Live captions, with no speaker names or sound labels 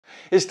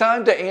It's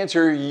time to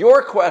answer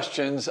your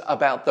questions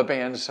about the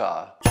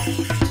bandsaw.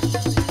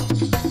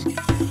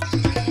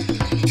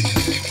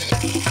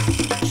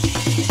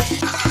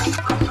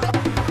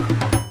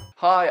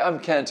 Hi, I'm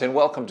Kent and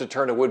welcome to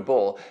Turn a Wood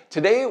Bowl.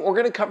 Today we're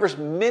going to cover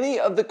many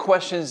of the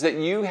questions that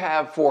you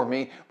have for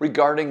me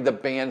regarding the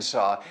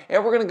bandsaw,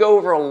 and we're going to go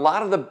over a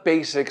lot of the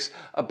basics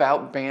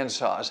about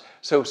bandsaws,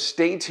 so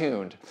stay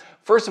tuned.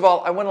 First of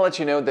all, I want to let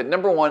you know that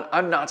number one,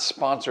 I'm not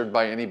sponsored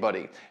by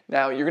anybody.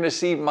 Now, you're going to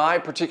see my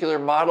particular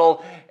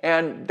model,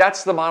 and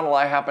that's the model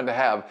I happen to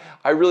have.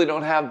 I really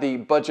don't have the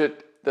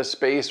budget, the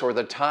space, or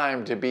the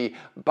time to be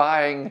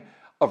buying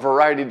a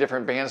variety of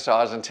different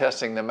bandsaws and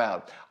testing them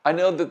out. I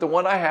know that the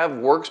one I have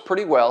works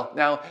pretty well.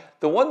 Now,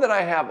 the one that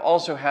I have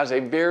also has a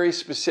very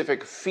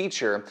specific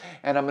feature,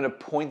 and I'm going to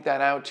point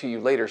that out to you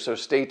later, so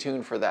stay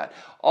tuned for that.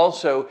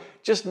 Also,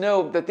 just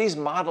know that these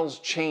models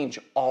change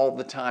all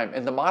the time,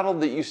 and the model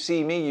that you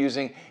see me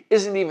using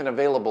isn't even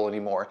available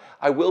anymore.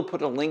 I will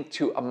put a link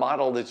to a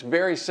model that's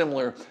very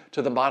similar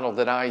to the model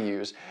that I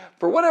use.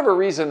 For whatever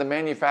reason, the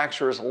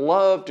manufacturers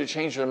love to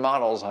change their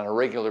models on a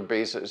regular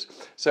basis,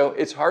 so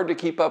it's hard to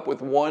keep up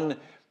with one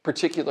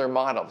particular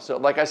model. So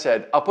like I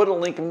said, I'll put a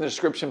link in the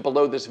description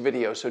below this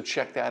video, so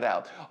check that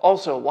out.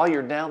 Also, while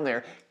you're down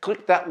there,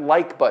 click that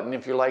like button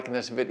if you're liking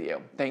this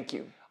video. Thank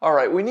you. All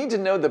right, we need to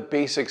know the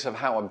basics of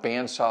how a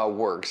bandsaw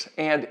works,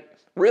 and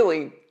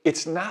really,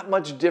 it's not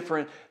much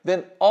different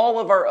than all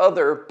of our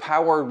other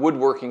powered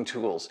woodworking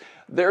tools.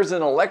 There's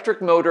an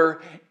electric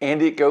motor,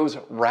 and it goes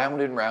round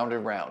and round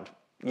and round.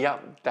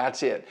 Yep,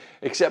 that's it.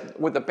 Except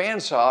with the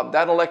bandsaw,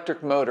 that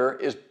electric motor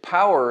is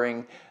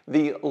powering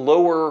the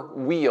lower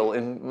wheel.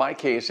 In my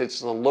case,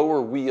 it's the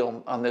lower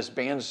wheel on this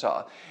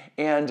bandsaw.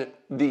 And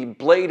the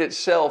blade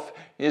itself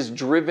is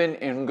driven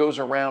and goes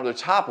around the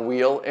top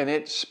wheel, and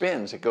it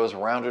spins. It goes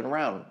around and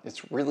around.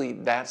 It's really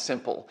that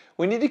simple.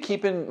 We need to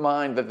keep in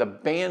mind that the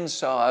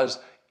bandsaw's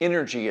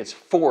energy, its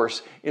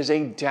force, is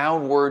a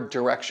downward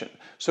direction.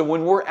 So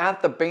when we're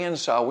at the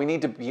bandsaw, we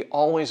need to be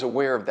always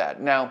aware of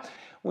that. Now,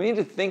 we need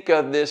to think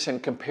of this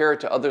and compare it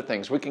to other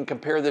things. We can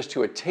compare this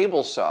to a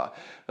table saw.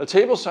 The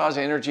table saw's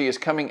energy is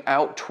coming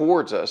out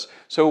towards us,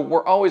 so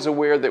we're always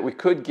aware that we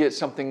could get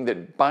something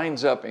that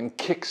binds up and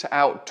kicks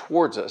out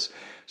towards us.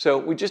 So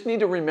we just need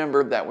to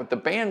remember that with the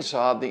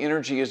bandsaw, the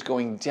energy is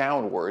going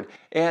downward,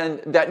 and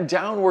that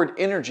downward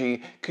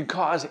energy could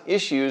cause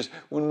issues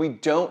when we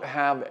don't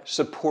have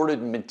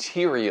supported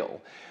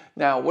material.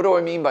 Now, what do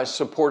I mean by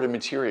supported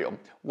material?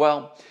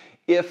 Well,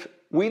 if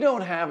we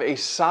don't have a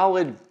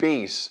solid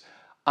base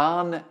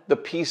on the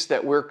piece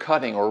that we're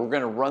cutting or we're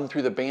going to run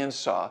through the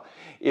bandsaw,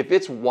 if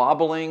it's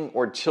wobbling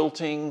or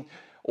tilting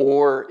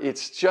or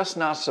it's just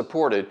not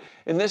supported,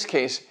 in this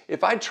case,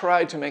 if I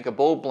tried to make a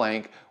bowl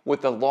blank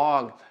with the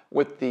log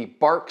with the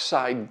bark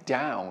side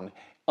down,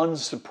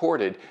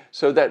 unsupported,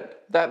 so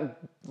that that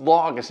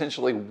log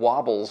essentially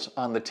wobbles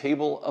on the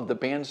table of the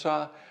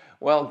bandsaw,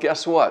 well,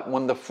 guess what?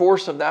 When the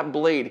force of that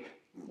blade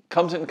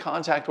comes in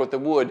contact with the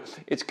wood,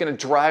 it's going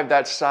to drive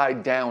that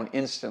side down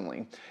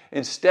instantly.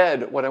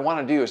 Instead, what I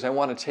want to do is I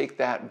want to take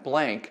that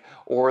blank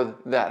or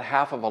that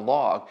half of a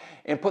log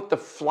and put the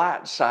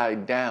flat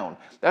side down.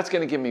 That's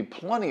going to give me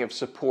plenty of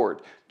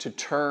support to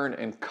turn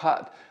and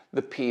cut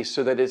the piece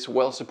so that it's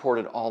well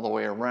supported all the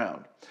way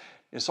around.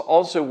 It's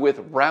also with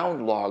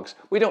round logs.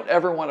 We don't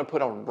ever want to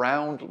put a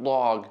round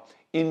log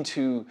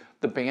into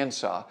the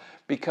bandsaw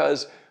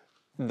because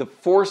the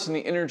force and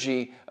the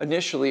energy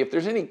initially, if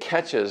there's any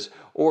catches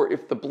or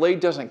if the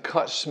blade doesn't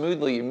cut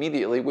smoothly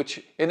immediately,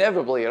 which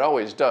inevitably it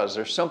always does,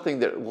 there's something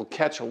that will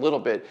catch a little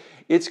bit,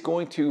 it's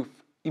going to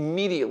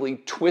immediately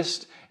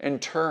twist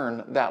and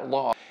turn that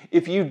log.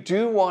 If you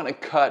do want to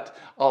cut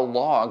a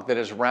log that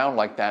is round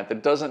like that,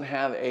 that doesn't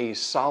have a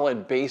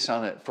solid base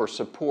on it for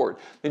support,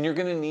 then you're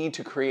going to need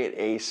to create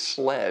a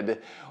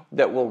sled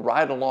that will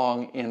ride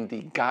along in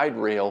the guide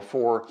rail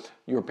for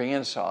your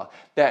bandsaw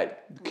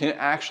that can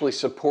actually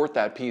support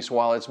that piece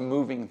while it's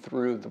moving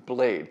through the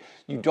blade.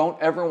 You don't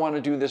ever want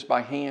to do this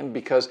by hand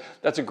because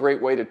that's a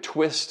great way to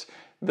twist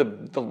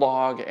the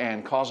log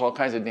and cause all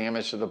kinds of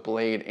damage to the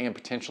blade and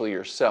potentially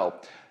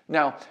yourself.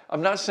 Now,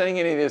 I'm not saying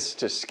any of this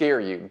to scare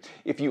you.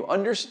 If you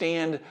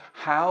understand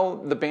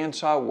how the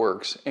bandsaw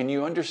works and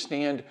you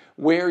understand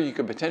where you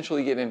could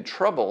potentially get in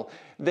trouble,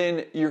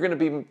 then you're going to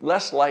be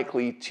less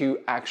likely to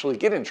actually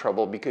get in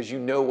trouble because you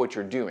know what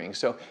you're doing.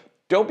 So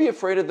don't be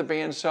afraid of the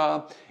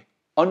bandsaw.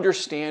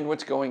 Understand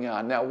what's going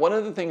on. Now, one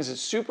of the things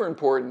that's super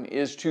important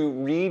is to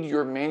read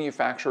your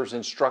manufacturer's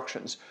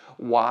instructions.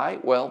 Why?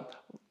 Well,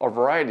 a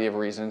variety of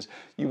reasons.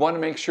 You want to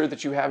make sure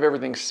that you have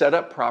everything set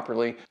up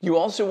properly. You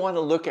also want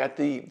to look at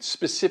the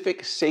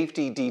specific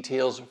safety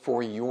details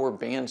for your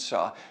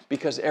bandsaw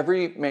because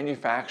every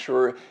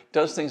manufacturer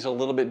does things a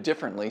little bit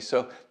differently.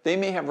 So they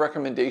may have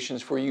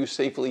recommendations for you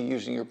safely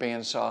using your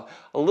bandsaw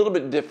a little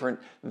bit different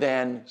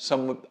than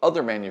some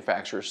other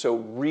manufacturers. So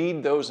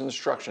read those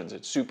instructions.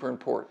 It's super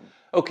important.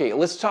 Okay,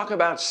 let's talk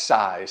about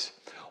size.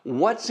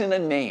 What's in a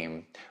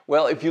name?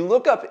 Well, if you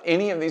look up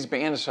any of these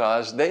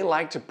bandsaws, they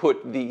like to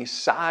put the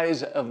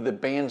size of the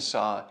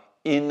bandsaw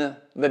in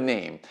the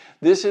name.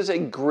 This is a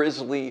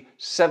Grizzly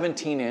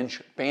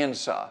 17-inch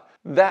bandsaw.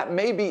 That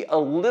may be a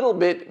little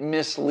bit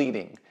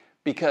misleading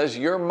because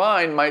your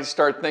mind might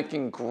start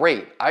thinking,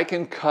 great, I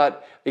can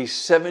cut a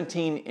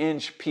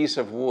 17-inch piece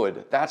of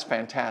wood. That's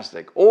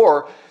fantastic.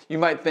 Or you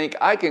might think,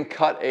 I can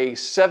cut a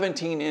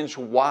 17-inch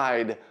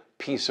wide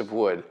piece of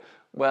wood.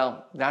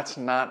 Well, that's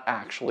not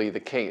actually the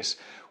case.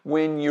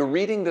 When you're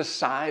reading the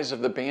size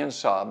of the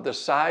bandsaw, the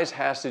size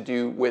has to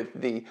do with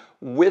the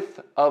width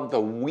of the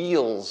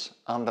wheels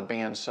on the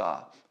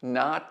bandsaw,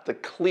 not the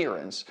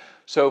clearance.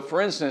 So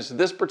for instance,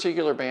 this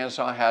particular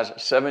bandsaw has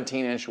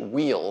 17-inch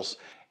wheels,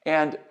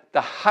 and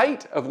the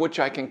height of which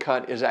I can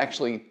cut is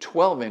actually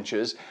 12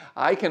 inches.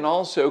 I can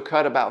also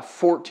cut about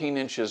 14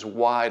 inches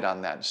wide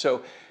on that.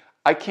 So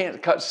I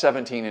can't cut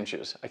 17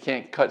 inches. I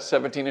can't cut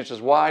 17 inches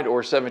wide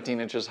or 17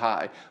 inches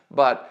high,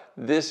 but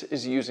this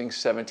is using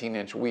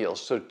 17-inch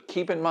wheels. So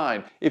keep in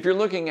mind, if you're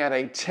looking at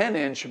a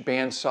 10-inch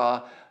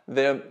bandsaw,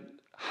 the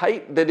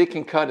height that it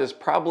can cut is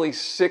probably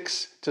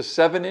 6 to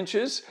 7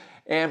 inches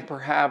and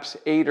perhaps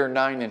 8 or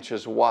 9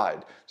 inches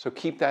wide. So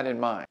keep that in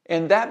mind.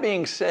 And that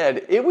being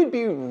said, it would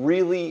be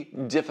really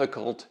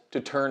difficult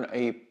to turn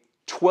a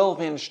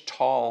 12-inch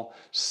tall,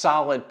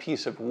 solid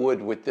piece of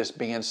wood with this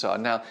bandsaw.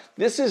 Now,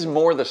 this is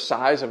more the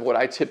size of what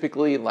I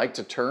typically like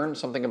to turn,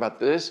 something about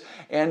this,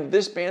 and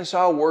this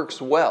bandsaw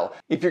works well.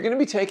 If you're going to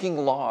be taking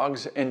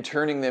logs and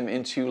turning them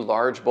into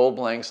large bowl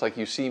blanks like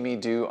you see me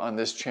do on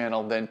this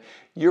channel, then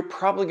you're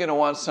probably going to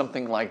want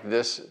something like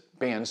this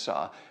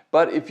bandsaw.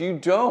 But if you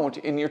don't,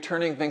 and you're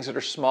turning things that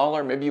are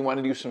smaller, maybe you want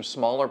to do some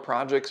smaller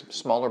projects,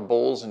 smaller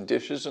bowls and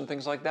dishes and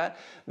things like that,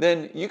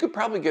 then you could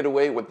probably get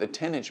away with the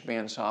 10-inch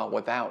bandsaw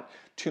without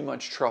too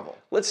much trouble.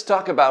 Let's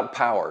talk about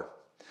power.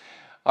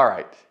 All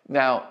right,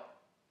 now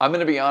I'm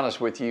going to be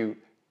honest with you.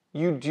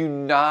 You do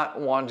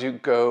not want to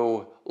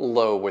go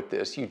low with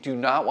this. You do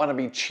not want to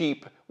be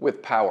cheap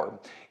with power.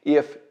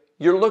 If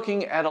you're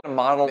looking at a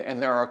model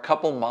and there are a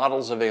couple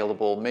models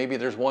available, maybe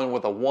there's one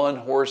with a 1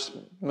 horse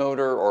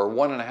motor or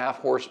 1.5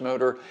 horse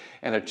motor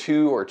and a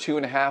 2 or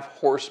 2.5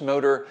 horse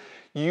motor,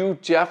 you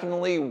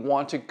definitely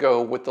want to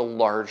go with the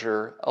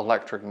larger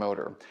electric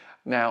motor.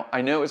 Now,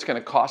 I know it's going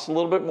to cost a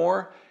little bit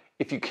more.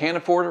 If you can't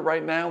afford it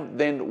right now,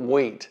 then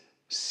wait.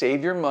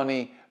 Save your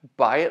money,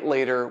 buy it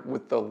later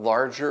with the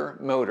larger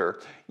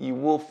motor. You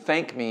will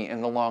thank me in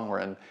the long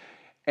run.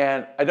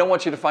 And I don't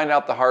want you to find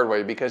out the hard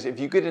way, because if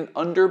you get an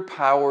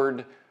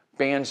underpowered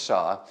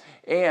bandsaw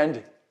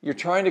and you're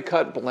trying to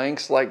cut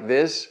blanks like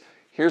this,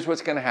 here's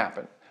what's going to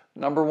happen.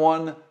 Number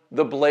one,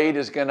 the blade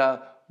is going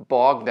to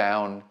bog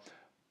down,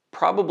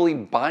 probably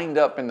bind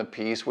up in the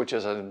piece, which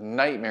is a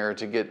nightmare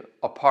to get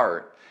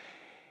apart.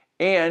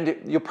 And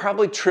you'll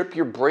probably trip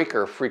your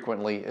breaker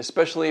frequently,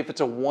 especially if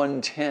it's a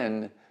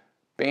 110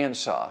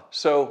 bandsaw.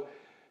 So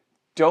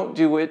don't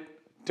do it.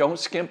 Don't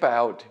skimp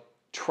out.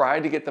 Try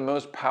to get the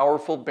most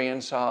powerful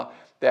bandsaw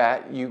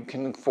that you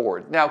can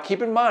afford. Now,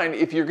 keep in mind,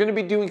 if you're going to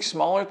be doing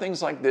smaller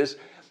things like this,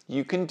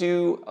 you can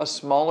do a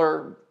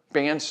smaller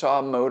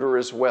bandsaw motor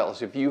as well.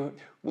 So if you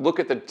look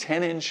at the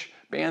 10-inch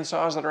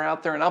bandsaws that are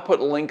out there, and I'll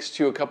put links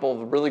to a couple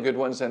of really good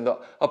ones, and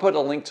I'll put a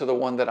link to the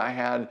one that I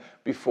had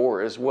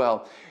before as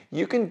well.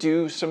 You can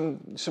do some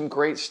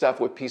great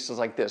stuff with pieces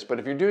like this, but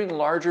if you're doing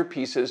larger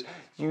pieces,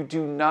 you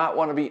do not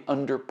want to be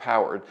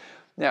underpowered.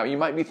 Now, you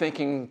might be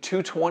thinking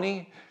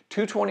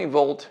 220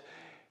 volt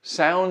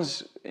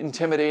sounds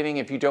intimidating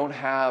if you don't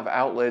have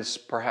outlets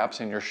perhaps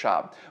in your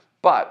shop,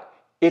 but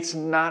it's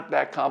not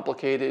that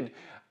complicated.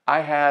 I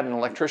had an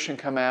electrician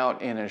come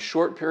out in a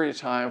short period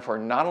of time for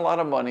not a lot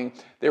of money.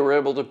 They were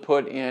able to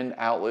put in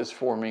outlets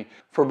for me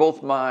for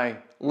both my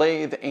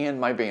lathe and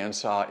my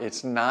bandsaw.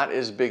 It's not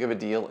as big of a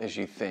deal as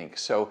you think.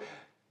 So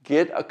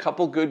get a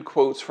couple good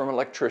quotes from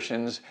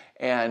electricians,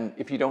 and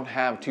if you don't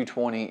have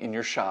 220 in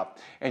your shop,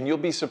 and you'll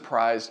be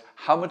surprised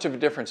how much of a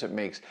difference it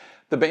makes.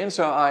 The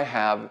bandsaw I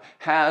have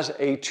has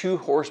a 2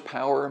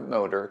 horsepower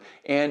motor,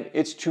 and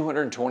it's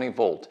 220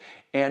 volt,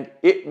 and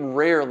it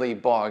rarely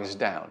bogs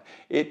down.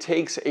 It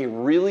takes a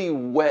really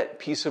wet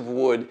piece of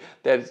wood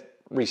that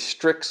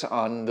restricts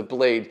on the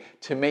blade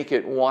to make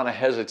it want to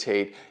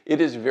hesitate.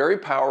 It is very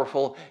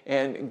powerful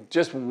and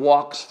just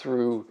walks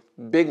through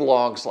big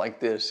logs like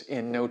this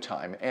in no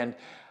time. And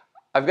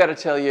I've got to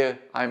tell you,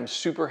 I'm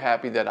super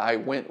happy that I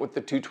went with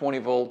the 220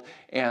 volt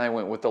and I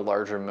went with the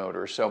larger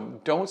motor.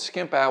 So don't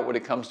skimp out when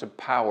it comes to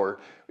power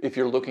if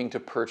you're looking to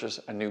purchase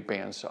a new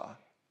bandsaw.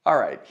 All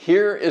right,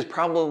 here is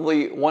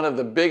probably one of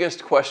the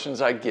biggest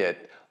questions I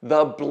get,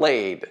 the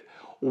blade.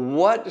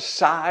 What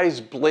size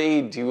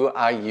blade do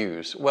I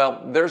use?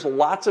 Well, there's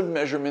lots of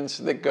measurements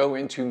that go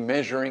into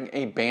measuring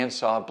a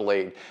bandsaw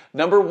blade.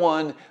 Number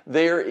one,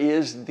 there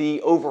is the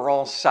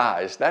overall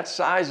size. That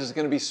size is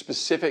going to be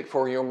specific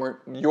for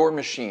your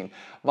machine.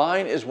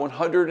 Mine is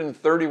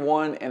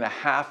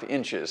 131.5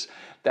 inches.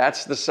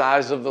 That's the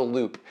size of the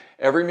loop.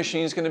 Every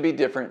machine is going to be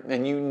different,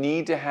 and you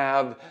need to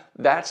have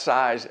that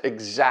size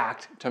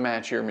exact to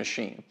match your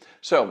machine.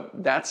 So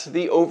that's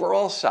the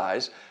overall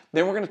size.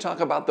 Then we're going to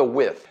talk about the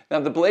width. Now,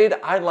 the blade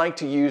I like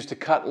to use to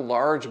cut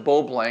large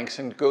bowl blanks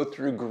and go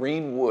through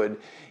green wood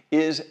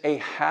is a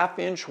 1/2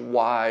 inch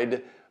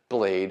wide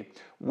blade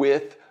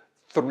with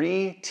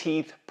 3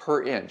 teeth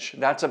per inch.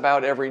 That's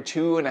about every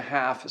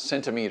 2.5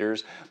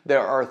 centimeters. There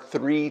are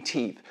 3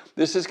 teeth.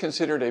 This is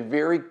considered a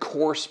very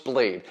coarse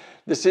blade.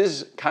 This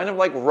is kind of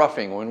like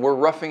roughing. When we're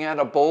roughing out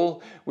a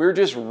bowl, we're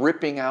just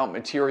ripping out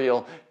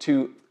material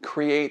to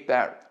create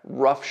that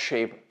rough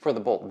shape for the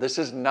bowl. This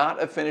is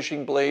not a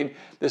finishing blade.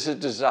 This is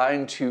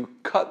designed to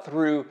cut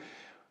through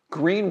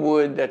green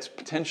wood that's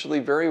potentially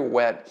very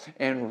wet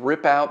and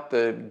rip out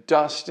the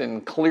dust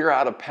and clear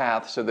out a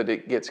path so that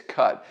it gets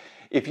cut.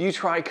 If you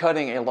try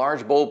cutting a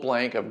large bowl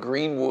blank of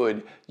green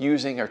wood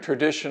using a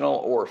traditional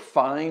or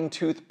fine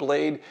tooth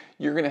blade,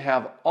 you're going to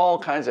have all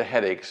kinds of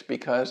headaches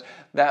because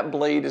that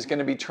blade is going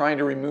to be trying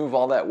to remove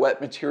all that wet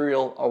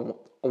material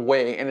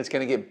away and it's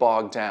going to get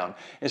bogged down.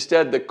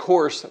 Instead, the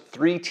coarse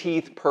 3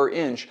 teeth per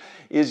inch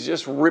is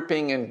just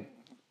ripping and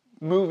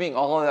moving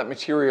all of that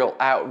material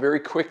out very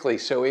quickly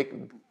so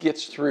it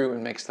gets through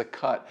and makes the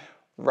cut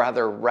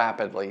rather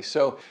rapidly.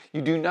 So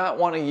you do not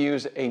want to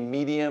use a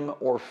medium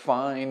or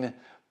fine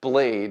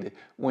blade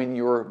when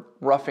you're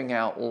roughing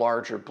out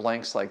larger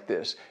blanks like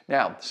this.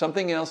 Now,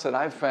 something else that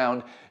I've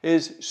found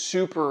is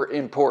super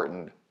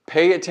important.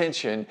 Pay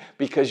attention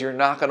because you're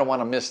not going to want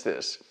to miss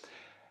this.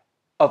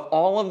 Of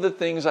all of the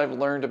things I've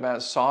learned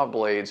about saw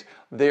blades,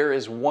 there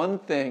is one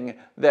thing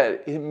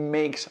that it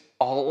makes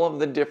all of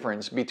the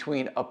difference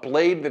between a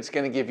blade that's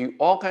going to give you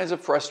all kinds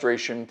of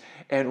frustration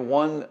and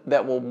one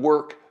that will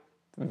work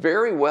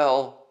very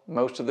well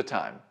most of the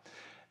time.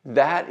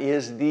 That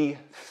is the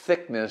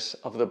thickness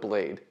of the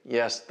blade.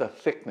 Yes, the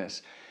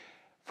thickness.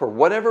 For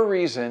whatever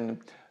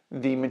reason,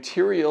 the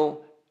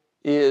material,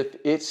 if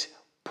it's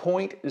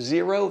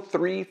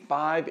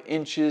 0.035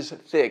 inches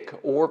thick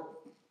or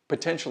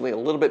potentially a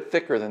little bit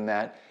thicker than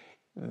that,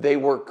 they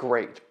work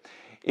great.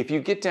 If you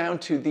get down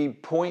to the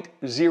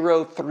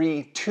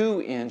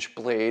 0.032 inch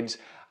blades,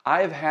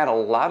 I've had a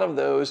lot of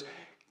those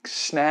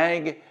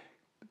snag,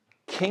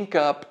 kink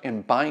up,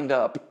 and bind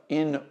up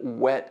in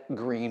wet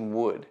green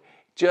wood.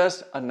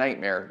 Just a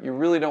nightmare. You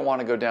really don't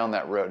want to go down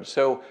that road.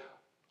 So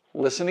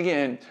listen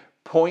again,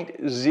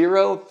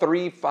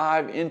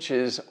 0.035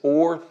 inches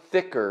or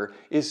thicker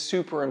is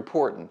super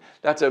important.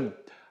 That's a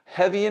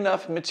heavy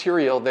enough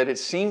material that it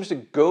seems to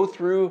go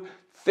through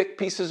thick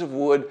pieces of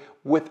wood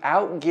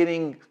without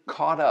getting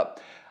caught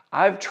up.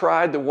 I've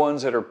tried the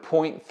ones that are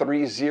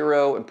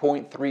 0.30 and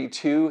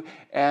 0.32,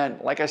 and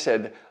like I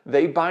said,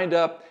 they bind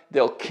up,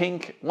 they'll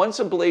kink. Once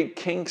a blade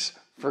kinks,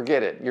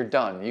 forget it, you're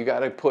done. You got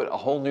to put a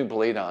whole new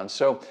blade on.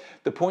 So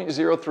the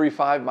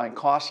 0.035 might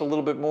cost a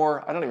little bit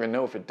more. I don't even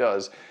know if it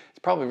does. It's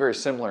probably very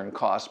similar in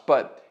cost,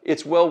 but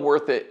it's well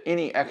worth it,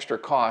 any extra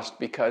cost,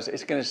 because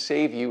it's going to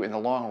save you in the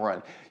long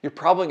run. You're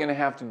probably going to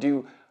have to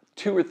do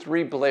 2 or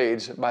 3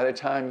 blades by the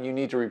time you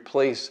need to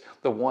replace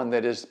the one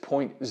that is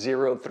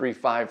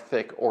 0.035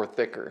 thick or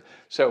thicker.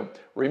 So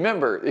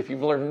remember, if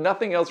you've learned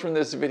nothing else from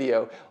this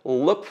video,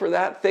 look for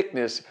that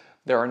thickness.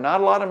 There are not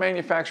a lot of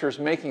manufacturers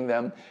making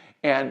them,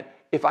 and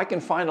if I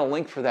can find a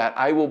link for that,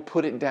 I will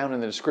put it down in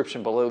the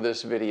description below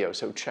this video,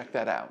 so check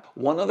that out.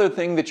 One other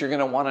thing that you're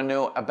going to want to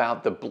know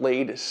about the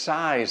blade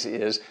size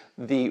is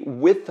the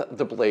width of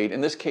the blade.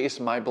 In this case,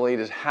 my blade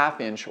is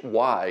 1/2 inch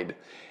wide,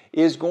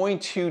 is going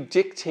to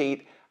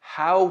dictate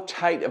how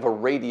tight of a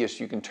radius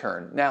you can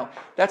turn. Now,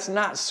 that's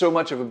not so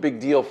much of a big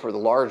deal for the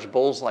large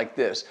bowls like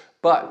this,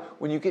 but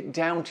when you get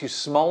down to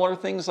smaller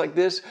things like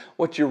this,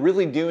 what you're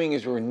really doing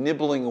is you're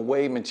nibbling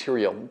away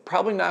material.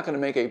 Probably not going to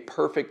make a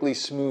perfectly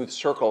smooth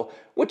circle,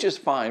 which is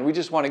fine. We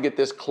just want to get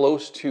this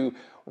close to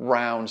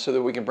round so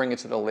that we can bring it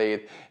to the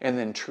lathe and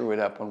then true it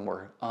up when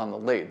we're on the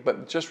lathe.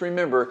 But just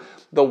remember,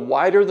 the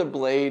wider the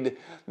blade,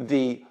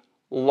 the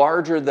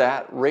larger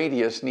that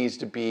radius needs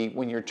to be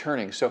when you're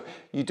turning. So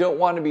you don't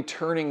want to be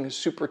turning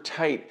super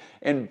tight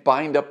and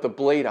bind up the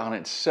blade on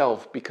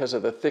itself because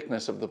of the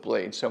thickness of the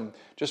blade. So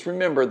just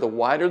remember, the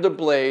wider the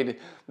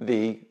blade,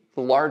 the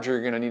larger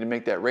you're going to need to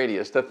make that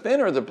radius. The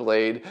thinner the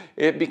blade,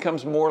 it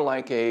becomes more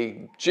like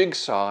a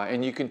jigsaw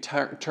and you can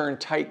turn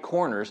tight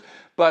corners.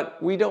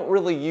 But we don't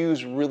really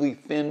use really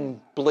thin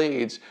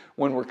blades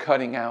when we're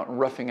cutting out and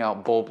roughing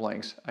out bowl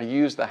blanks. I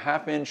use the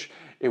 1/2 inch.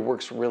 It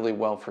works really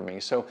well for me.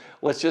 So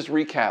let's just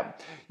recap.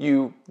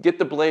 You get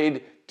the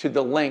blade to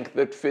the length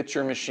that fits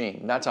your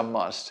machine. That's a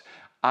must.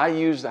 I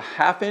use the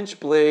 1/2 inch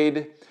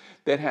blade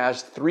that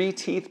has 3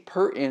 teeth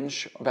per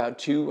inch, about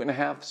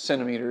 2.5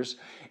 centimeters,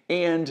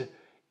 and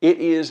it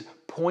is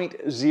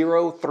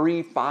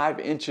 0.035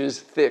 inches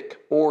thick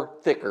or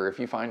thicker if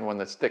you find one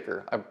that's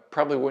thicker. I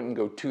probably wouldn't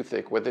go too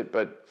thick with it,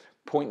 but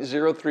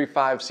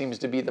 0.035 seems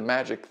to be the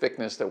magic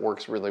thickness that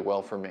works really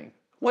well for me.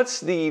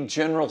 What's the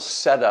general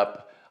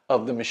setup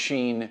of the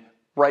machine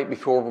right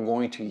before we're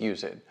going to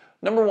use it?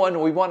 Number one,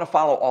 we want to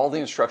follow all the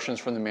instructions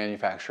from the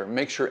manufacturer.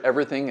 Make sure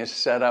everything is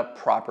set up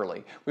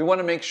properly. We want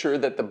to make sure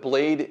that the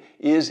blade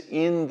is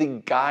in the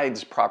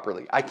guides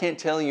properly. I can't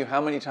tell you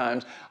how many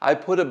times I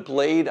put a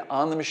blade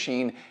on the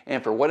machine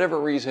and for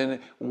whatever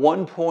reason,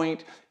 one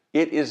point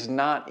it is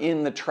not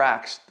in the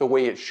tracks the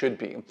way it should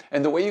be.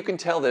 And the way you can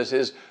tell this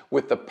is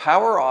with the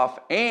power off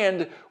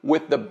and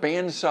with the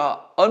bandsaw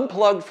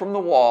unplugged from the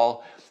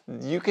wall,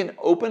 you can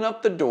open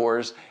up the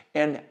doors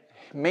and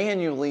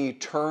manually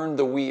turn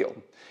the wheel.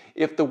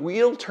 If the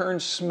wheel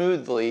turns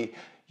smoothly,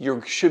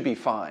 you should be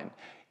fine.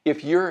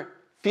 If you're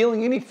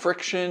feeling any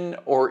friction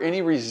or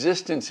any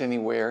resistance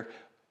anywhere,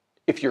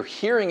 if you're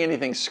hearing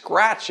anything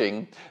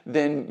scratching,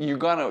 then you're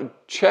gonna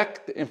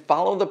check and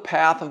follow the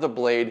path of the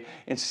blade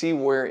and see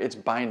where it's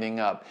binding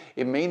up.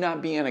 It may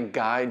not be in a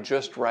guide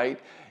just right,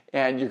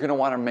 and you're gonna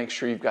wanna make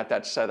sure you've got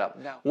that set up.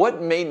 Now,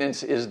 what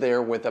maintenance is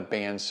there with a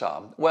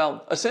bandsaw?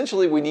 Well,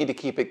 essentially we need to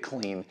keep it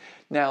clean.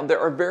 Now, there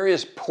are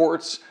various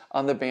ports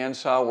on the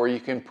bandsaw where you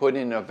can put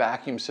in a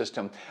vacuum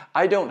system.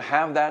 I don't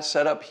have that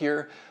set up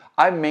here.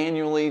 I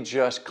manually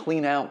just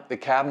clean out the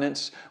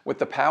cabinets with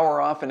the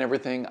power off and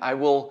everything. I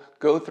will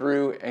go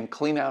through and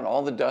clean out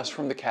all the dust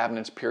from the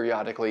cabinets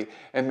periodically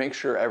and make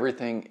sure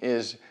everything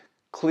is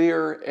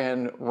clear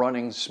and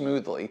running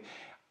smoothly.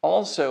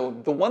 Also,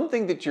 the one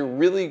thing that you're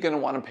really going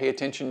to want to pay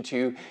attention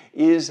to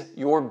is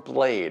your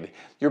blade.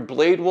 Your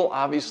blade will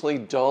obviously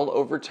dull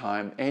over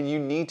time, and you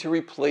need to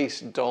replace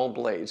dull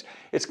blades.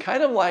 It's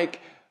kind of like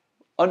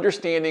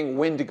understanding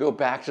when to go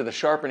back to the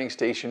sharpening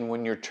station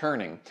when you're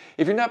turning.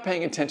 If you're not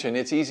paying attention,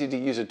 it's easy to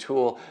use a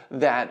tool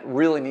that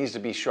really needs to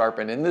be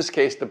sharpened. In this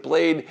case, the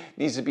blade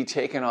needs to be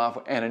taken off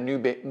and a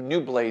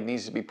new blade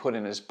needs to be put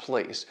in its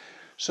place.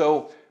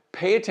 So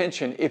pay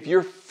attention. If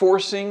you're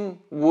forcing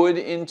wood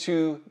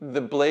into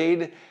the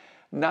blade,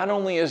 not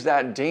only is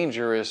that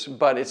dangerous,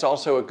 but it's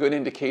also a good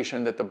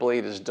indication that the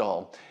blade is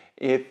dull.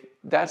 If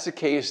that's the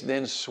case,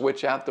 then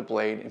switch out the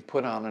blade and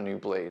put on a new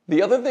blade.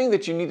 The other thing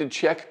that you need to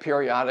check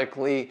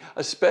periodically,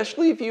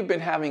 especially if you've been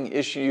having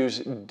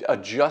issues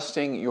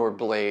adjusting your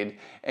blade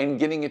and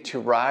getting it to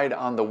ride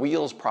on the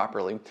wheels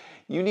properly,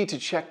 you need to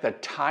check the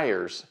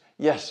tires.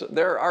 Yes,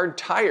 there are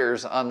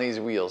tires on these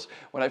wheels.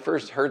 When I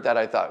first heard that,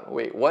 I thought,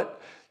 wait,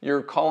 what?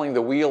 You're calling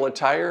the wheel a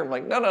tire? I'm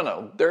like,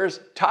 no,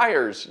 there's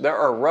tires. There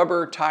are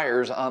rubber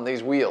tires on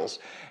these wheels.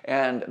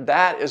 And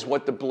that is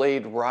what the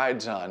blade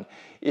rides on.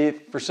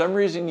 If for some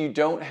reason you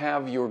don't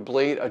have your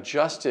blade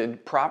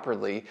adjusted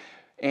properly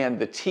and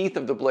the teeth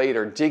of the blade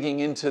are digging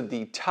into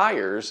the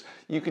tires,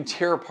 you can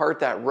tear apart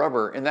that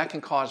rubber and that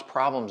can cause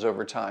problems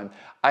over time.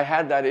 I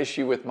had that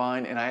issue with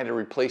mine and I had to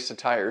replace the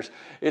tires.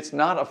 It's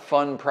not a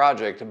fun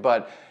project,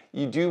 but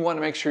you do want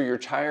to make sure your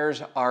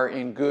tires are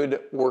in good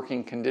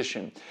working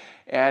condition.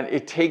 And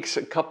it takes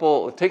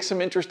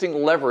some interesting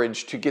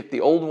leverage to get the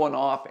old one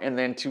off and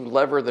then to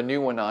lever the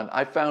new one on.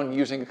 I found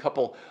using a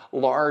couple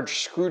large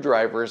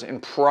screwdrivers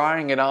and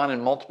prying it on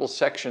in multiple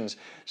sections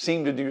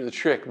seemed to do the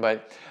trick,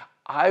 but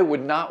I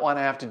would not want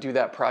to have to do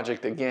that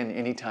project again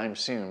anytime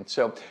soon.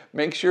 So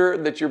make sure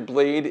that your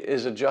blade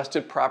is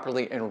adjusted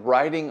properly and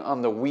riding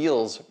on the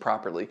wheels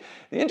properly.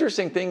 The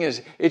interesting thing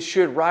is it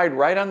should ride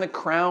right on the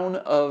crown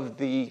of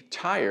the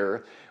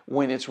tire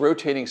when it's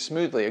rotating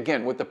smoothly.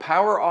 Again, with the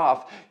power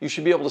off, you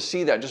should be able to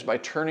see that just by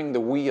turning the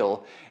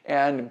wheel.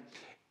 And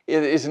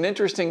it is an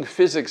interesting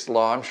physics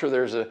law. I'm sure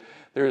there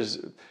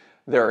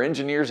are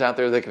engineers out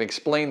there that can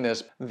explain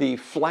this. The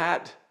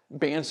flat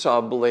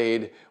bandsaw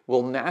blade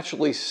will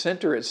naturally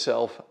center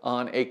itself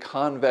on a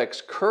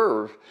convex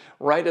curve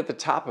right at the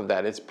top of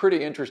that. It's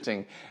pretty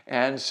interesting.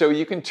 And so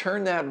you can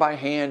turn that by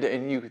hand,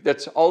 and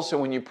that's also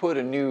when you put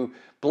a new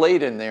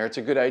blade in there, it's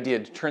a good idea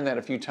to turn that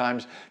a few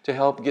times to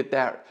help get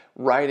that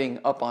riding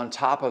up on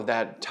top of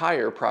that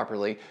tire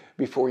properly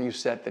before you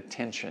set the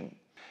tension.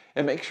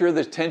 And make sure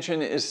the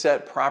tension is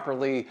set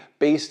properly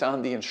based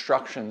on the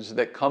instructions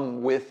that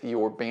come with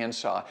your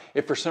bandsaw.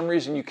 If for some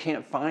reason you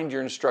can't find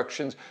your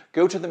instructions,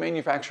 go to the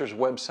manufacturer's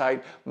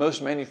website.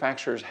 Most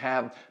manufacturers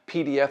have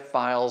PDF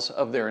files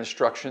of their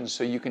instructions,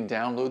 so you can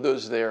download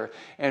those there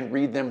and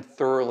read them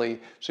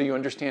thoroughly so you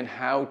understand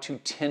how to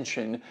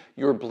tension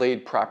your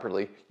blade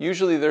properly.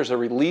 Usually there's a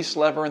release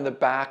lever in the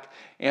back,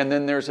 and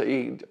then there's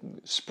a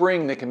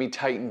spring that can be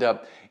tightened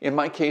up. In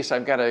my case,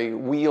 I've got a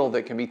wheel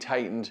that can be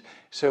tightened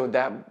so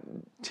that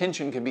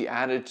tension can be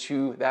added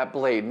to that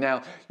blade.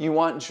 Now, you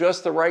want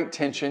just the right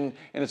tension,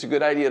 and it's a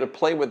good idea to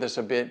play with this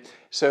a bit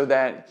so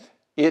that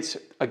it's,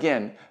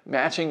 again,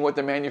 matching what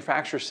the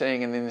manufacturer's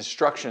saying in the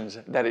instructions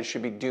that it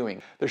should be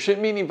doing. There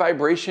shouldn't be any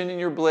vibration in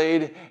your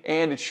blade,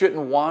 and it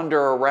shouldn't wander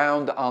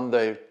around on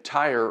the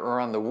tire or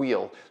on the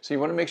wheel. So you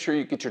want to make sure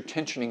you get your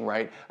tensioning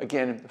right.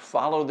 Again,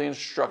 follow the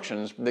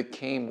instructions that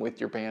came with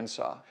your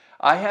bandsaw.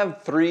 I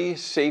have 3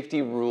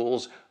 safety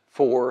rules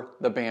for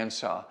the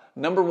bandsaw.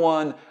 Number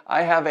 1,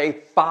 I have a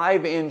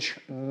 5-inch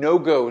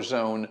no-go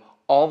zone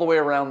all the way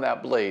around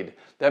that blade.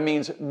 That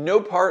means no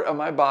part of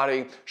my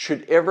body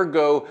should ever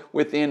go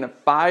within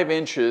 5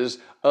 inches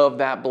of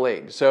that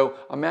blade. So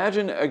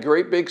imagine a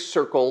great big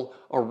circle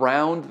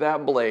around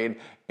that blade,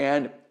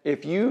 and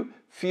if you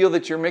feel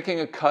that you're making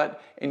a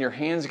cut and your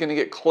hand's gonna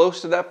get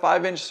close to that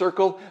 5-inch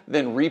circle,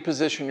 then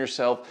reposition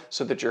yourself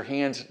so that your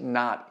hand's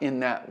not in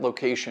that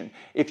location.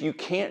 If you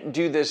can't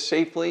do this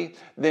safely,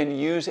 then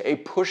use a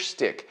push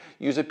stick.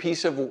 Use a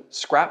piece of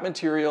scrap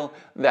material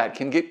that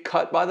can get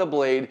cut by the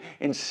blade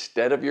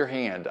instead of your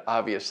hand,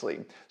 obviously.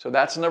 So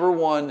that's number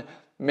one.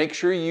 Make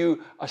sure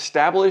you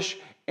establish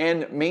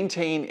and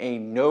maintain a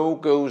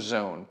no-go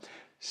zone.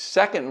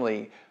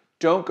 Secondly,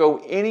 don't go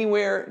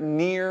anywhere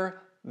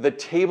near the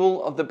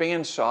table of the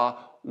bandsaw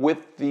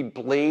with the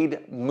blade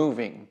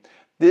moving.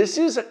 This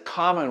is a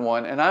common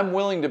one, and I'm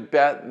willing to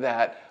bet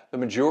that the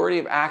majority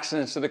of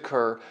accidents that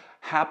occur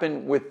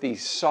happen with the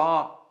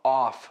saw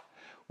off.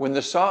 When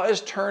the saw is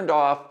turned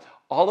off,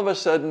 all of a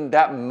sudden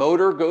that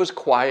motor goes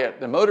quiet.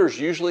 The motor's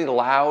usually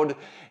loud,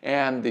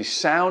 and the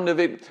sound of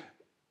it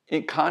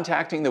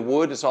contacting the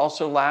wood is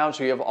also loud,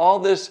 so you have all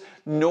this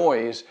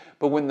noise,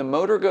 but when the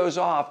motor goes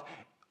off,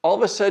 all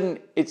of a sudden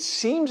it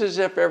seems as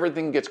if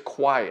everything gets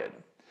quiet.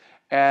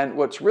 And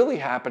what's really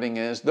happening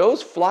is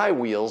those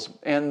flywheels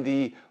and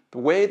the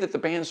way that the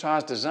bandsaw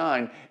is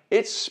designed,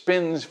 it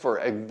spins for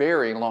a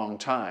very long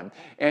time.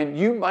 And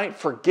you might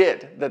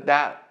forget that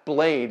that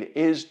blade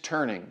is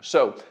turning.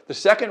 So the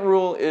second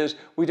rule is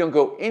we don't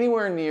go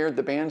anywhere near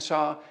the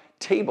bandsaw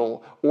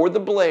table or the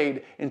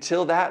blade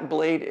until that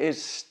blade is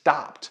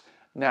stopped.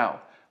 Now,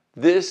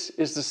 this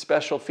is the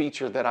special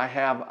feature that I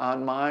have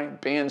on my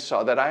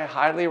bandsaw that I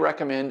highly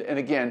recommend. And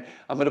again,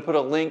 I'm going to put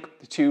a link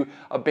to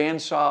a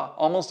bandsaw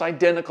almost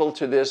identical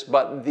to this,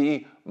 but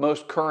the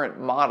most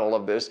current model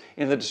of this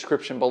in the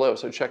description below.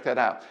 So check that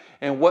out.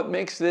 And what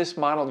makes this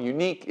model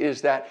unique is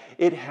that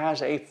it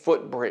has a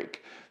foot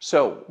brake.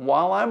 So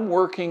while I'm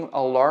working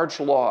a large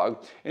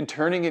log and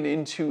turning it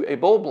into a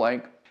bowl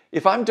blank,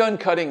 if I'm done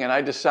cutting and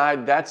I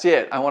decide that's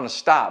it, I want to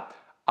stop,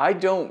 I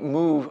don't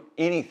move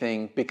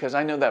anything because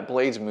I know that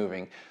blade's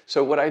moving.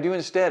 So what I do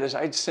instead is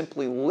I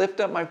simply lift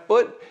up my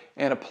foot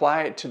and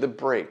apply it to the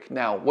brake.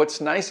 Now,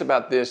 what's nice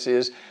about this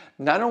is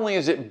not only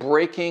is it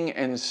braking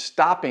and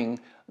stopping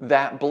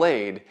that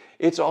blade,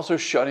 it's also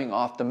shutting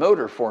off the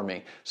motor for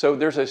me. So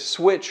there's a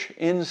switch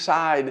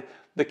inside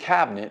the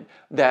cabinet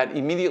that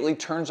immediately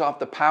turns off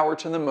the power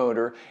to the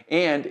motor,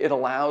 and it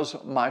allows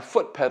my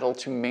foot pedal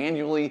to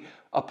manually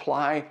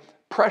apply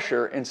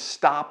pressure and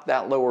stop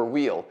that lower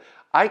wheel.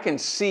 I can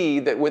see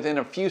that within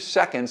a few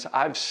seconds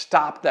I've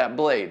stopped that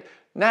blade.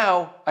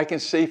 Now I can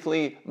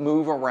safely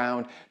move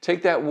around,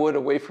 take that wood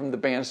away from the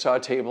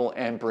bandsaw table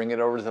and bring it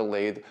over to the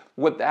lathe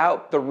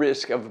without the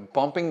risk of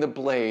bumping the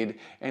blade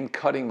and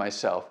cutting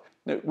myself.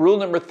 Now, rule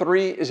number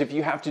 3 is if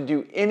you have to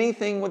do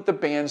anything with the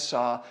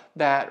bandsaw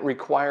that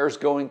requires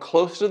going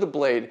close to the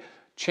blade,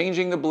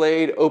 changing the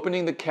blade,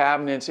 opening the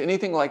cabinets,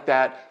 anything like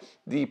that,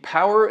 the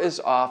power is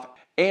off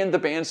and the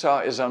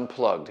bandsaw is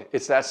unplugged.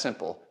 It's that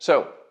simple.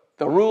 So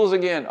the rules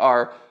again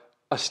are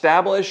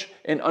establish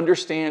and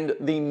understand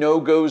the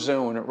no-go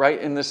zone right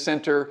in the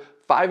center,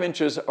 5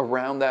 inches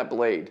around that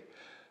blade.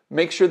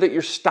 Make sure that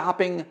you're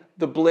stopping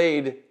the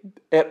blade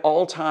at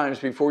all times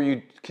before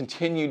you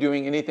continue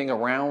doing anything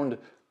around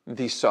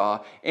the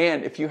saw.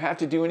 And if you have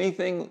to do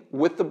anything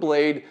with the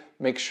blade,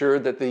 make sure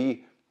that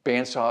the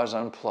bandsaw is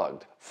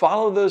unplugged.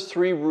 Follow those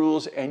 3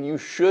 rules and you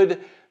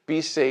should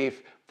be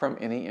safe from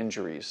any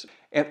injuries.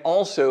 And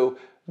also,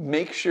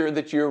 make sure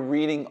that you're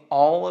reading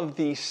all of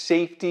the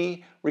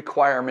safety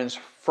requirements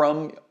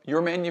from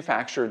your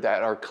manufacturer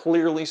that are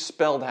clearly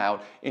spelled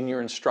out in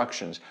your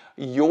instructions.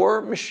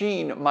 Your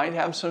machine might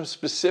have some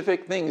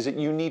specific things that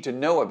you need to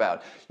know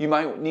about. You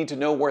might need to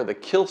know where the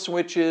kill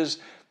switch is,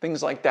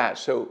 things like that.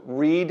 So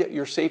read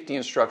your safety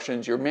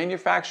instructions. Your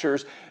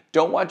manufacturers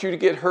don't want you to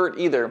get hurt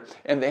either,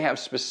 and they have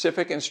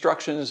specific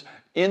instructions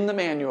in the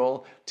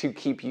manual to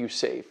keep you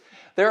safe.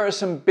 There are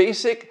some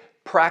basic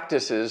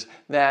practices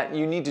that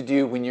you need to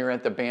do when you're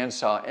at the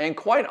bandsaw, and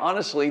quite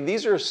honestly,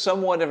 these are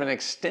somewhat of an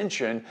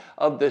extension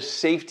of the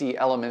safety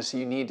elements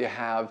you need to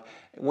have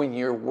when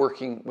you're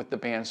working with the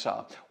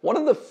bandsaw. One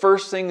of the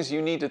first things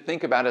you need to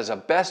think about as a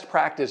best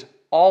practice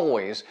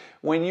always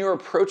when you're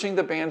approaching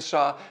the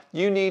bandsaw,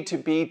 you need to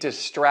be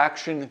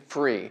distraction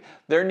free.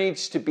 There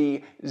needs to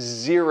be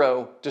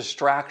 0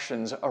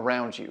 distractions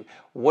around you.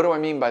 What do I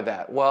mean by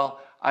that?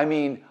 Well, I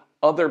mean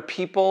other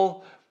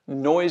people,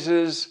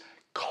 noises,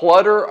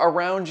 clutter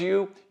around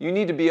you. You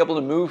need to be able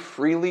to move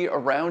freely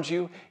around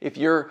you. If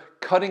you're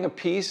cutting a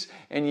piece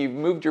and you've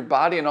moved your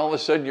body and all of a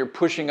sudden you're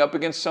pushing up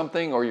against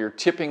something or you're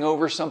tipping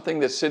over something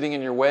that's sitting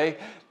in your way,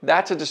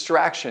 that's a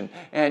distraction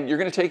and you're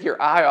going to take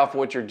your eye off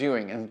what you're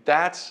doing, and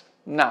that's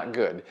not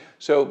good.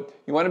 So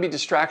you want to be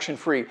distraction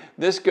free.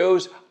 This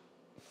goes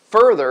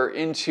further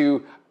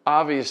into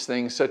obvious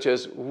things such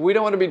as we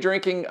don't want to be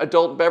drinking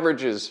adult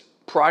beverages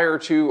prior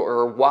to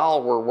or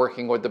while we're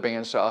working with the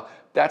bandsaw.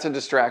 That's a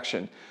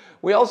distraction.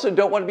 We also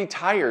don't want to be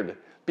tired.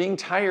 being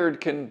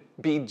tired can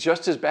be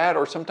just as bad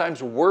or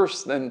sometimes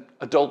worse than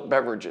adult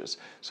beverages.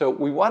 So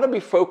we want to be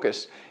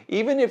focused.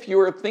 Even if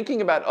you're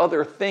thinking about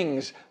other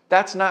things,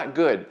 that's not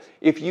good.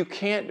 If you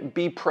can't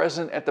be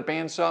present at the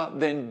bandsaw,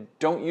 then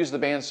don't use the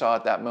bandsaw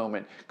at that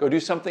moment. Go do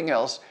something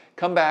else.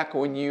 Come back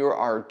when you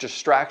are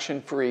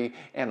distraction-free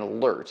and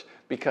alert,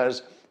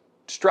 because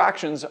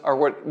distractions are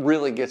what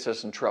really gets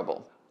us in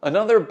trouble.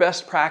 Another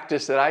best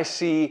practice that I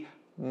see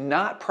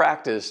not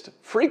practiced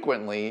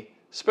frequently,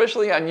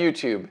 especially on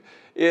YouTube,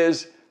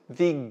 is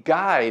the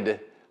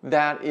guide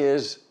that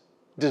is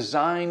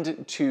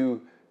designed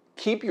to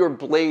keep your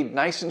blade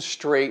nice and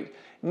straight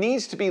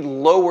needs to be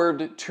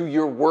lowered to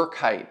your work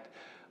height.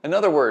 In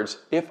other words,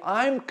 if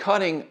I'm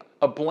cutting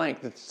a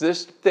blank that's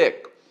this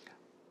thick,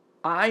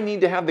 I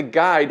need to have the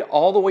guide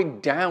all the way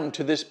down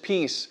to this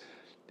piece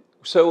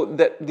so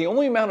that the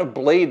only amount of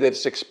blade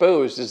that's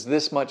exposed is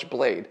this much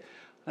blade.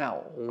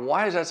 Now,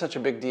 why is that such a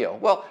big deal?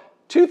 Well,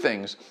 two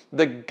things.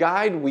 The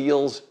guide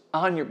wheels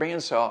on your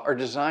bandsaw are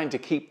designed to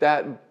keep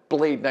that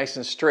blade nice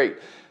and straight.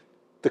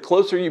 The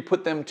closer you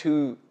put them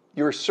to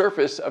your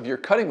surface of your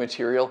cutting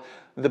material,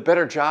 the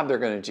better job they're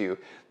going to do.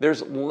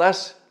 There's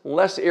less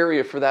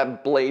area for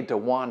that blade to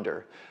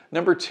wander.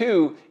 Number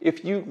two,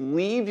 if you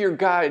leave your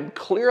guide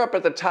clear up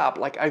at the top,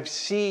 like I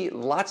see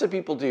lots of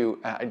people do,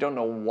 I don't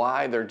know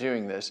why they're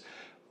doing this.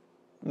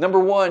 Number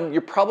one,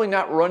 you're probably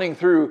not running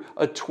through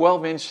a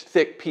 12-inch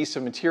thick piece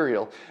of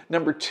material.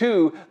 Number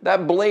two,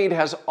 that blade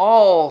has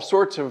all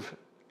sorts of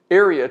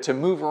area to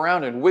move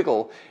around and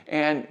wiggle,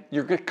 and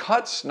your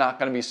cut's not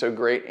going to be so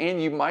great,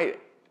 and you might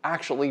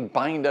actually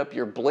bind up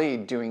your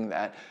blade doing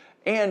that.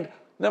 And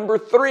number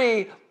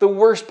three, the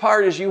worst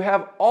part is you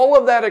have all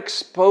of that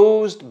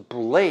exposed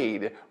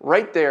blade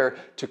right there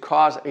to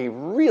cause a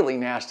really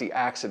nasty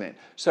accident.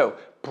 So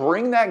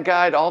bring that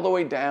guide all the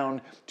way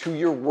down to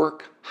your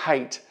work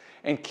height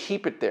and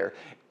keep it there.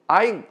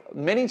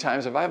 Many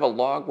times, if I have a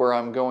log where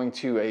I'm going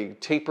to a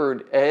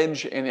tapered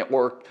edge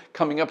or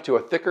coming up to a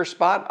thicker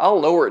spot, I'll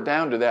lower it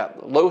down to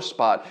that low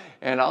spot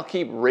and I'll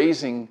keep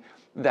raising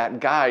that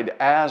guide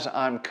as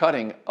I'm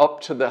cutting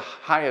up to the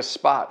highest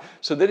spot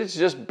so that it's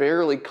just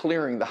barely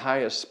clearing the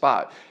highest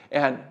spot.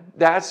 And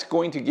that's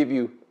going to give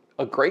you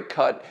a great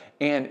cut,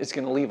 and it's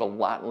going to leave a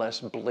lot less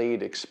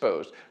blade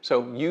exposed.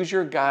 So use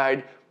your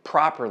guide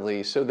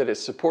properly so that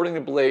it's supporting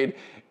the blade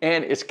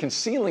and it's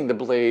concealing the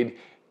blade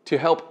to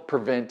help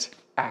prevent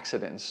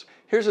accidents.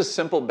 Here's a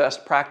simple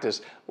best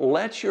practice.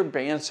 Let your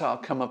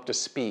bandsaw come up to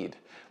speed.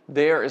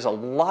 There is a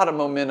lot of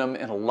momentum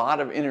and a lot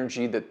of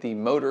energy that the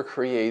motor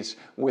creates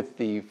with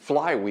the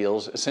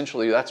flywheels.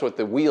 Essentially, that's what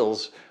the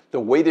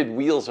weighted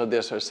wheels of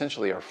this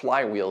essentially are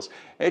flywheels.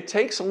 It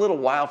takes a little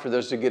while for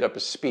those to get up to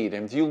speed.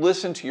 And if you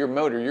listen to your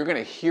motor, you're going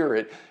to hear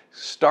it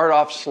start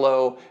off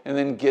slow and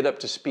then get up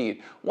to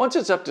speed. Once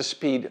it's up to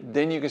speed,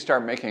 then you can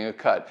start making a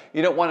cut.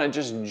 You don't want to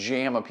just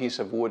jam a piece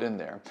of wood in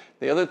there.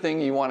 The other thing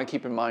you want to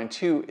keep in mind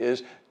too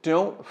is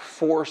don't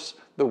force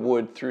the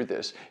wood through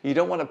this. You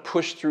don't want to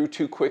push through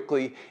too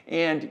quickly,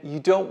 and you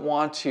don't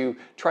want to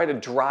try to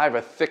drive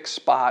a thick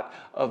spot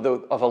of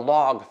a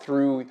log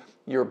through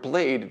your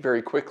blade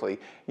very quickly.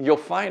 You'll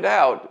find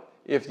out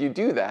if you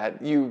do that,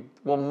 you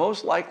will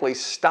most likely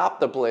stop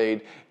the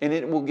blade and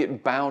it will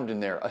get bound in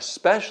there,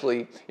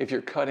 especially if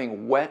you're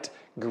cutting wet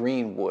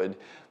green wood.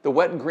 The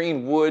wet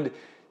green wood,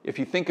 if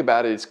you think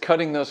about it, it's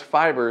cutting those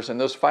fibers, and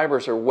those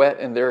fibers are wet,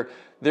 and they're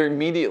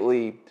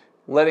immediately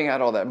letting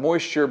out all that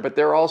moisture, but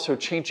they're also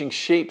changing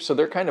shape, so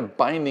they're kind of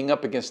binding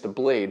up against the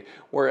blade.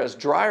 Whereas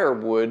drier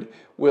wood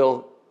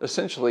will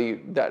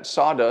essentially, that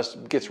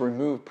sawdust gets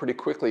removed pretty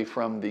quickly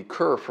from the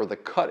kerf or the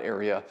cut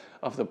area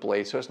of the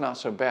blade, so it's not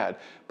so bad.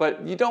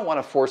 But you don't want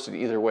to force it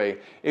either way.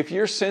 If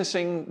you're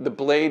sensing the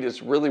blade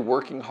is really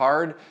working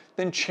hard,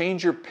 then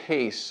change your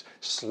pace,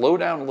 slow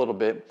down a little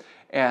bit,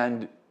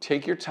 and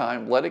take your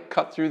time, let it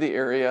cut through the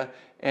area,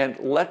 and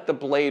let the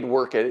blade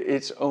work at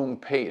its own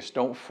pace.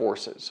 Don't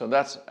force it. So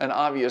that's an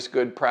obvious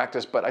good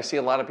practice, but I see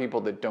a lot of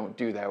people that don't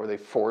do that, where they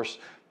force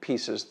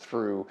pieces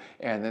through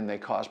and then they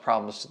cause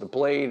problems to the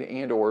blade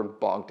and or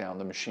bog down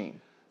the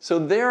machine. So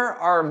there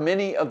are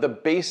many of the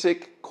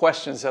basic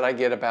questions that I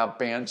get about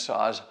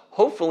bandsaws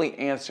hopefully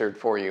answered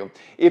for you.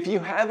 If you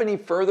have any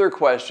further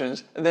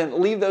questions,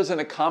 then leave those in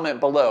a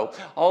comment below.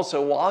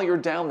 Also, while you're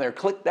down there,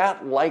 click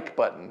that like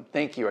button.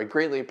 Thank you. I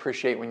greatly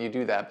appreciate when you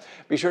do that.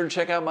 Be sure to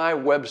check out my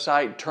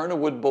website,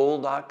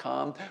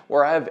 turnawoodbowl.com,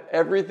 where I have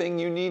everything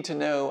you need to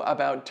know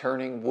about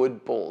turning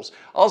wood bowls.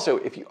 Also,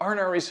 if you aren't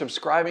already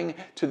subscribing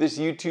to this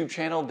YouTube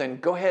channel,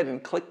 then go ahead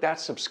and click that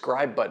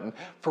subscribe button.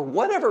 For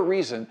whatever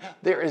reason,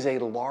 there is a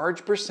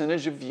large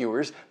percentage of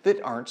viewers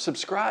that aren't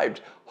subscribed.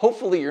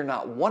 Hopefully you're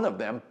not one of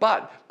them,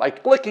 but by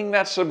clicking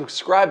that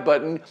subscribe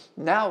button,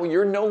 now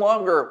you're no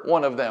longer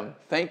one of them.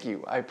 Thank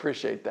you. I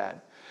appreciate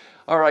that.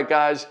 All right,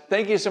 guys,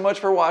 thank you so much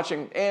for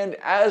watching. And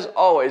as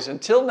always,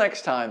 until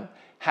next time,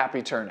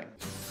 happy turning.